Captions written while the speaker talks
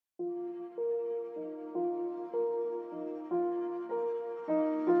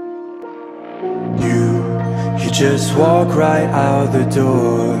You just walk right out the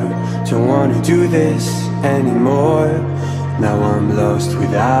door. Don't wanna do this anymore. Now I'm lost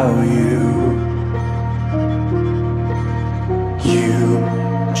without you. You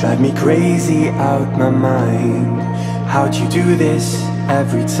drive me crazy out my mind. How'd you do this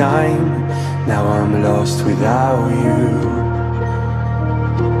every time? Now I'm lost without you.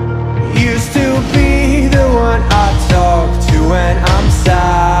 Used to be the one I talk to when I'm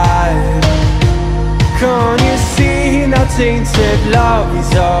sad. Can't you see now tainted love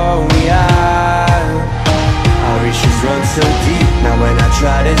is all we have? Our issues run so deep, now when I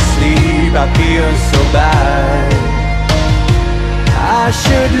try to sleep I feel so bad. I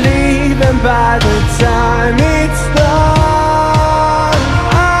should leave and by the time it's done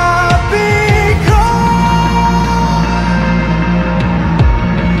I'll be gone.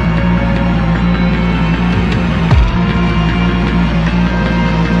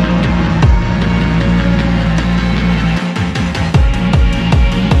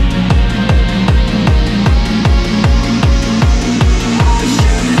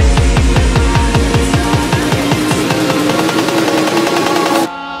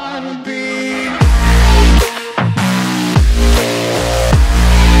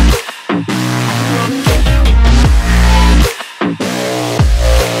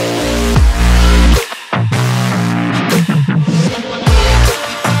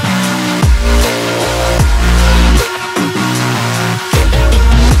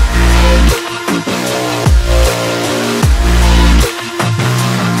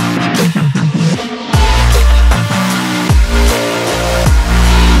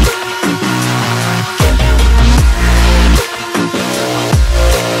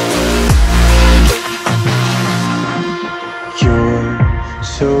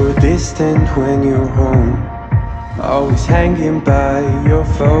 So distant when you're home, always hanging by your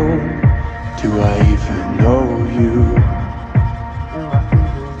phone. Do I even know you?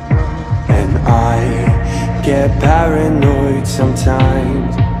 And I get paranoid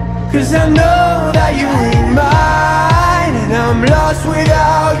sometimes, 'cause I know that you ain't mine, and I'm lost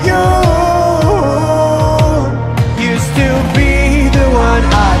without you. Used to be the one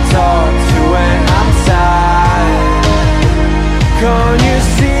I talk to when I'm sad. Can't you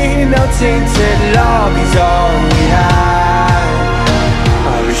see now tainted love is all we have?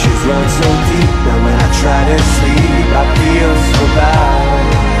 Our issues run so deep, now when I try to sleep I feel so bad.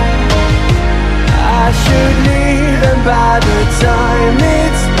 I should leave and by the time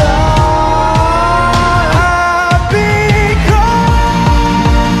it's